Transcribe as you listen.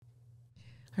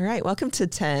All right, welcome to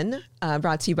 10,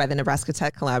 brought to you by the Nebraska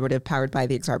Tech Collaborative, powered by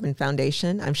the Exarban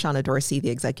Foundation. I'm Shauna Dorsey, the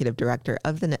Executive Director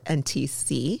of the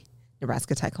NTC,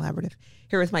 Nebraska Tech Collaborative,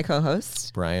 here with my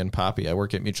co-host, Brian Poppy. I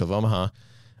work at Mutual of Omaha,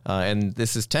 and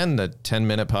this is 10, the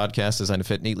 10-minute podcast designed to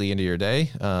fit neatly into your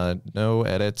day. No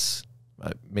edits,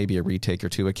 maybe a retake or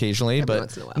two occasionally,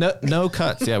 but no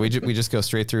cuts. Yeah, we just go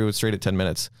straight at 10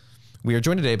 minutes. We are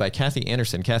joined today by Kathy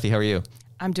Andersen. Kathy, how are you?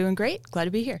 I'm doing great. Glad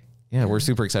to be here. Yeah, we're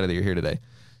super excited that you're here today.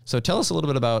 So tell us a little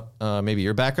bit about maybe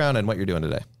your background and what you're doing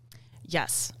today.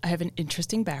 Yes, I have an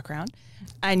interesting background.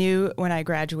 I knew when I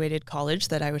graduated college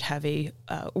that I would have a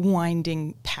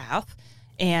winding path,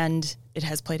 and it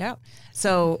has played out.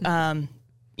 So,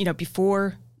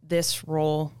 before this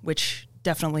role, which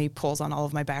definitely pulls on all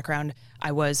of my background,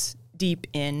 I was deep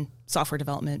in software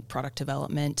development, product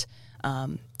development.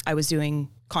 I was doing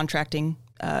contracting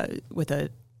with a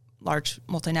large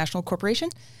multinational corporation.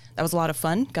 That was a lot of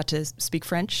fun. Got to speak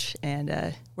French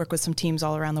and work with some teams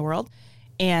all around the world.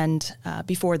 And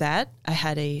before that, I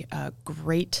had a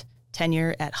great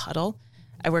tenure at Hudl.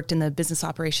 I worked in the business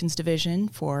operations division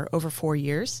for over 4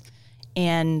 years.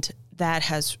 And that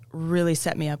has really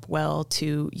set me up well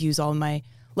to use all my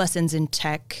lessons in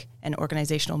tech and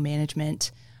organizational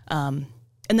management. And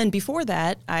then before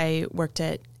that, I worked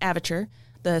at Avature,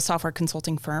 the software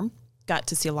consulting firm. Got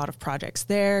to see a lot of projects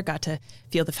there, got to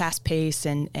feel the fast pace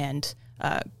and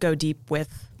go deep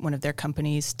with one of their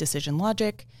companies, Decision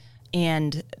Logic,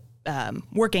 and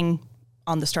working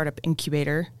on the startup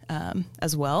incubator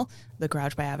as well, the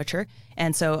Garage by Avature.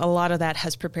 And so a lot of that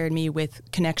has prepared me with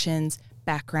connections,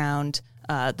 background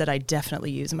that I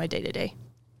definitely use in my day-to-day.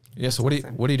 Yeah, so what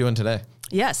are you doing today?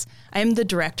 Yes, I am the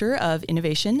Director of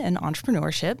Innovation and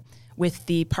Entrepreneurship with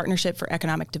the Partnership for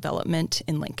Economic Development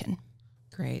in Lincoln.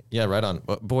 Great. Yeah, right on.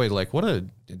 Boy, to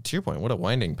your point, what a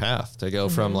winding path to go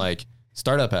from like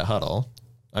startup at Hudl.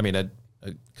 I mean,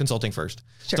 consulting first.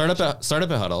 Startup at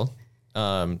Hudl.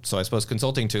 So I suppose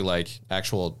consulting to like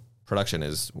actual production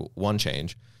is one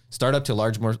change. Startup to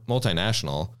large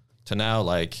multinational to now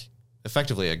like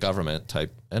effectively a government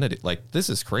type entity. Like this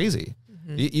is crazy.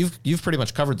 Mm-hmm. You've pretty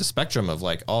much covered the spectrum of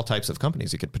like all types of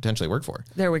companies you could potentially work for.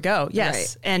 There we go. Yes.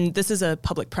 Right. And this is a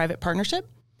public-private partnership,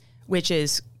 which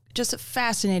is just a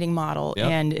fascinating model. Yep.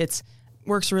 And it's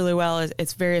works really well.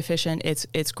 It's very efficient.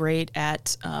 It's great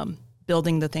at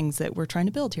building the things that we're trying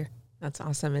to build here. That's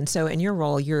awesome. And so in your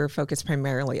role, you're focused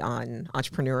primarily on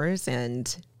entrepreneurs.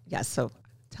 And yes, so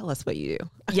tell us what you do.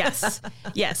 Yes.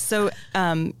 So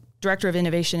Director of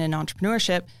Innovation and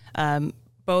Entrepreneurship,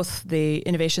 both the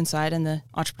innovation side and the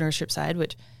entrepreneurship side,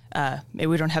 which maybe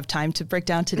we don't have time to break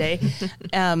down today.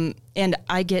 And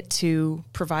I get to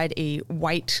provide a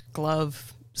white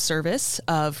glove service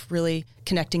of really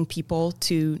connecting people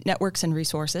to networks and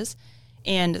resources.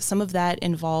 And some of that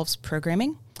involves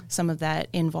programming. Some of that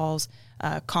involves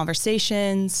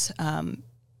conversations,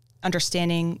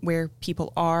 understanding where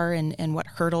people are and what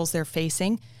hurdles they're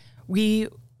facing. We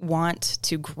want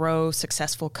to grow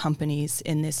successful companies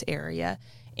in this area.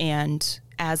 And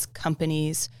as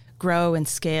companies grow and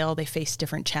scale, they face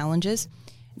different challenges.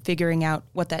 Figuring out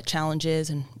what that challenge is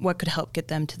and what could help get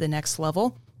them to the next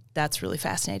level, that's really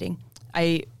fascinating.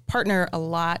 I partner a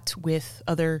lot with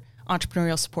other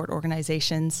entrepreneurial support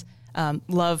organizations.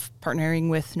 Love partnering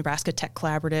with Nebraska Tech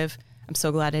Collaborative. I'm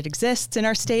so glad it exists in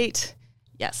our state.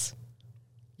 Yes.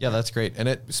 Yeah, that's great.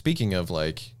 And speaking of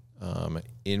like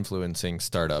influencing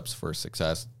startups for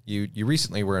success, you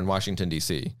recently were in Washington,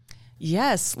 D.C.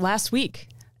 Yes, last week.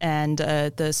 And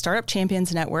the Startup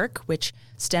Champions Network, which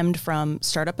stemmed from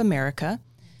Startup America.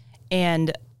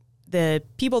 And the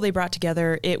people they brought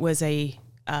together, it was a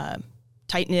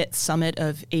tight-knit summit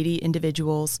of 80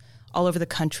 individuals all over the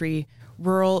country,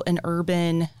 rural and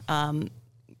urban,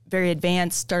 very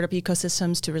advanced startup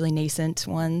ecosystems to really nascent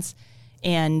ones.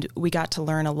 And we got to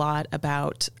learn a lot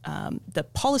about the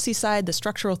policy side, the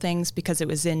structural things, because it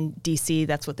was in DC,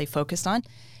 that's what they focused on.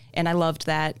 And I loved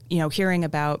that, hearing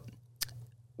about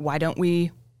why don't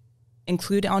we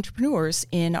include entrepreneurs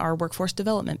in our workforce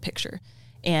development picture,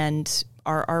 and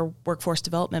our workforce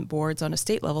development boards on a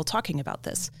state level talking about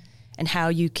this and how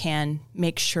you can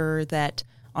make sure that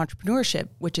entrepreneurship,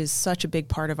 which is such a big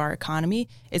part of our economy,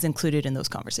 is included in those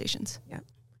conversations. Yeah,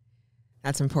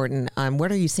 that's important.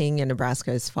 What are you seeing in Nebraska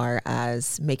as far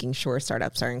as making sure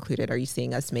startups are included? Are you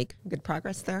seeing us make good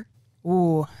progress there?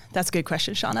 Ooh, that's a good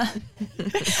question, Shauna.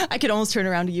 I could almost turn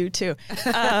around to you too.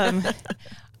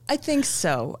 I think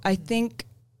so. I think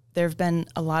there have been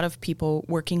a lot of people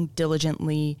working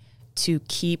diligently to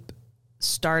keep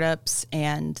startups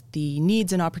and the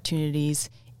needs and opportunities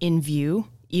in view,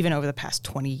 even over the past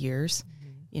 20 years.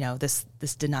 Mm-hmm.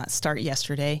 This did not start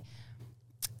yesterday.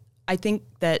 I think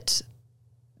that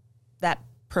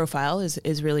profile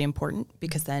is really important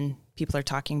because then people are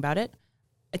talking about it.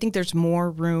 I think there's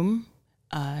more room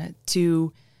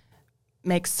to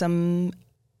make some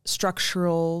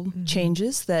structural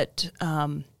changes that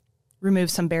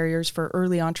remove some barriers for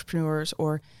early entrepreneurs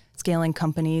or scaling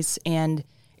companies. And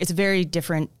it's a very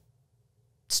different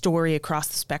story across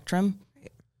the spectrum.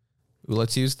 Well,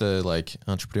 let's use the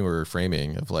entrepreneur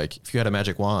framing of if you had a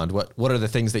magic wand, what are the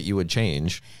things that you would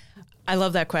change? I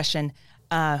love that question.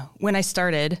 When I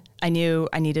started, I knew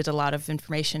I needed a lot of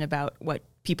information about what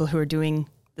people who are doing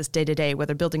this day to day,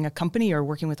 whether building a company or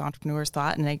working with entrepreneurs,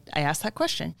 thought. And I asked that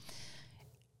question.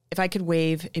 If I could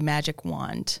wave a magic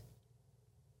wand,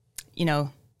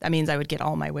 that means I would get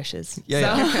all my wishes.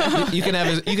 Yeah. You can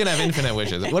have infinite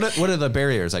wishes. What are the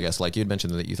barriers, I guess? You'd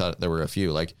mentioned that you thought there were a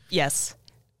few. Yes.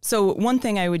 So one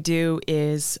thing I would do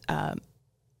is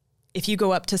if you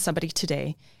go up to somebody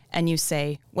today and you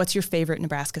say, what's your favorite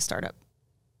Nebraska startup?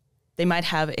 They might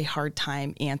have a hard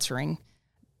time answering.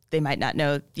 They might not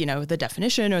know, the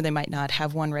definition, or they might not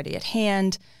have one ready at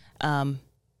hand.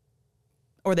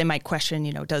 Or they might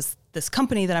question, does this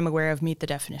company that I'm aware of meet the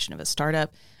definition of a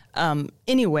startup?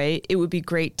 Anyway, it would be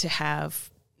great to have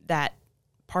that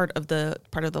part of the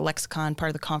lexicon, part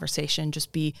of the conversation,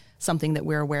 just be something that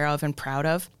we're aware of and proud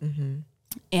of. Mm-hmm.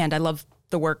 And I love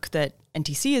the work that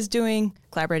NTC is doing,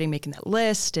 collaborating, making that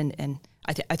list. And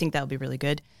I think that'll be really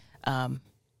good.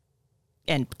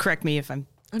 And correct me if I'm...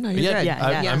 Oh, no, you're good.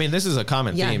 I mean, this is a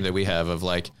common theme that we have of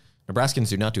Nebraskans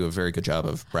do not do a very good job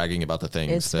of bragging about the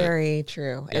things. It's very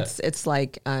true. Yeah. It's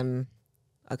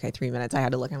okay, 3 minutes. I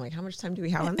had to look. I'm like, how much time do we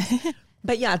have on this?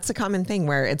 But yeah, it's a common thing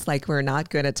where it's we're not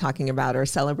good at talking about or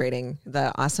celebrating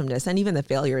the awesomeness and even the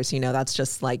failures. That's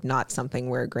just not something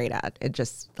we're great at. It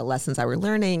just the lessons that we're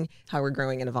learning, how we're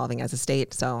growing and evolving as a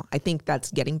state. So I think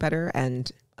that's getting better,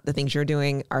 and the things you're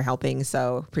doing are helping.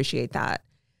 So appreciate that.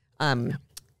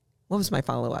 What was my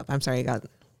follow-up? I'm sorry, I got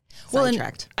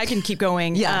sidetracked. I can keep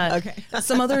going. Okay.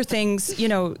 Some other things,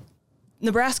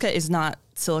 Nebraska is not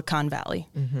Silicon Valley.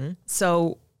 Mm-hmm.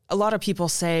 So a lot of people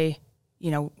say,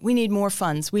 we need more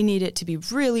funds. We need it to be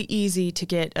really easy to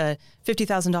get a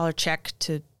 $50,000 check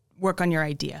to work on your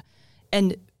idea.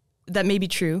 And that may be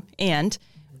true. And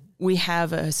we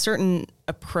have a certain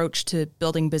approach to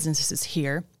building businesses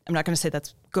here. I'm not going to say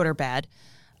that's good or bad.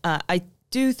 I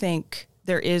do think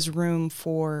there is room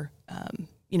for,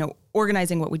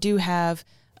 organizing what we do have,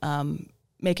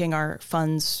 making our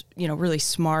funds, really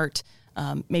smart.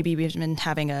 Maybe we've been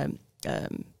having a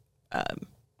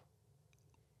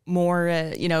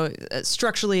more,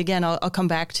 structurally, again, I'll come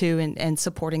back to and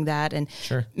supporting that and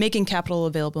making capital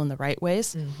available in the right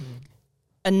ways. Mm-hmm.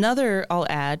 Another I'll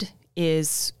add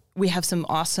is we have some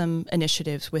awesome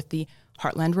initiatives with the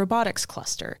Heartland Robotics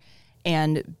Cluster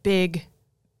and big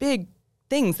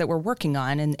things that we're working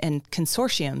on and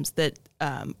consortiums that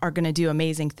are going to do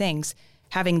amazing things.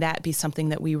 Having that be something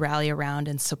that we rally around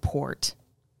and support.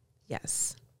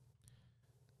 Yes.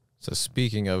 So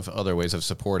speaking of other ways of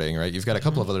supporting, right? You've got a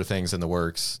couple of other things in the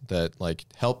works that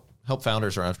help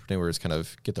founders or entrepreneurs kind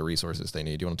of get the resources they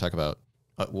need. Do you want to talk about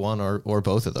one or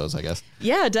both of those, I guess?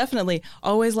 Yeah, definitely.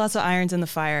 Always lots of irons in the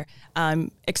fire.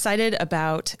 I'm excited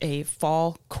about a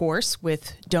fall course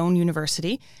with Doane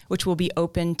University, which will be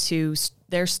open to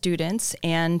their students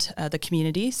and the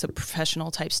community, so professional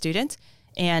type students.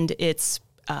 And it's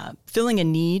filling a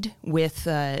need with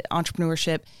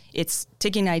entrepreneurship. It's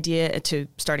taking an idea to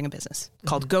starting a business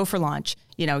called Go for Launch.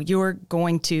 You're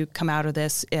going to come out of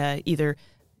this either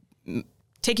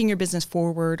taking your business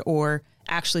forward or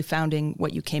actually founding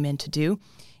what you came in to do.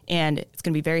 And it's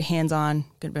going to be very hands-on,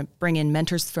 going to bring in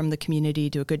mentors from the community,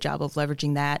 do a good job of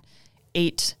leveraging that.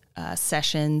 8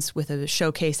 sessions with a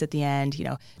showcase at the end,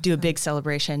 do a big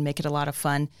celebration, make it a lot of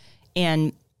fun.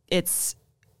 And it's,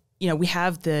 we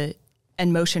have the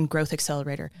Motion Growth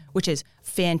Accelerator, which is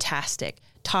fantastic,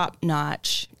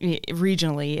 top-notch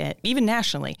regionally, even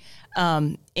nationally.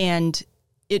 And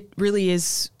it really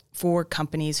is for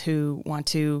companies who want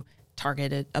to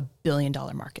target a $1 billion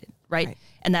market, right?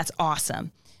 And that's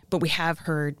awesome. But we have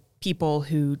heard people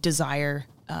who desire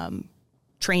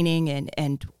training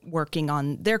and working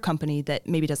on their company that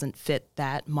maybe doesn't fit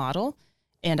that model.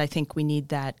 And I think we need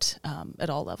that at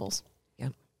all levels. Yeah,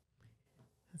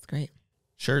 that's great.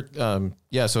 Sure.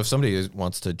 Yeah. So if somebody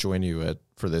wants to join you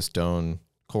for this Doane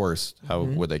course, how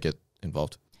would they get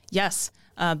involved? Yes.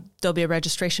 There'll be a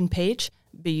registration page,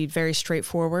 be very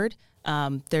straightforward.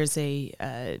 There's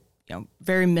a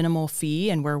very minimal fee,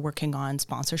 and we're working on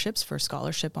sponsorships for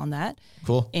scholarship on that.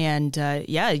 Cool. And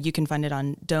you can find it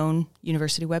on Doane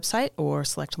University website or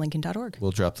selectlincoln.org.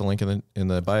 We'll drop the link in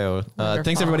the bio.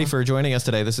 Thanks everybody for joining us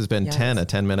today. This has been 10, a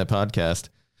 10-minute podcast.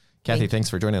 Kathy, thanks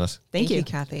for joining us. Thank you,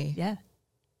 Kathy. Yeah.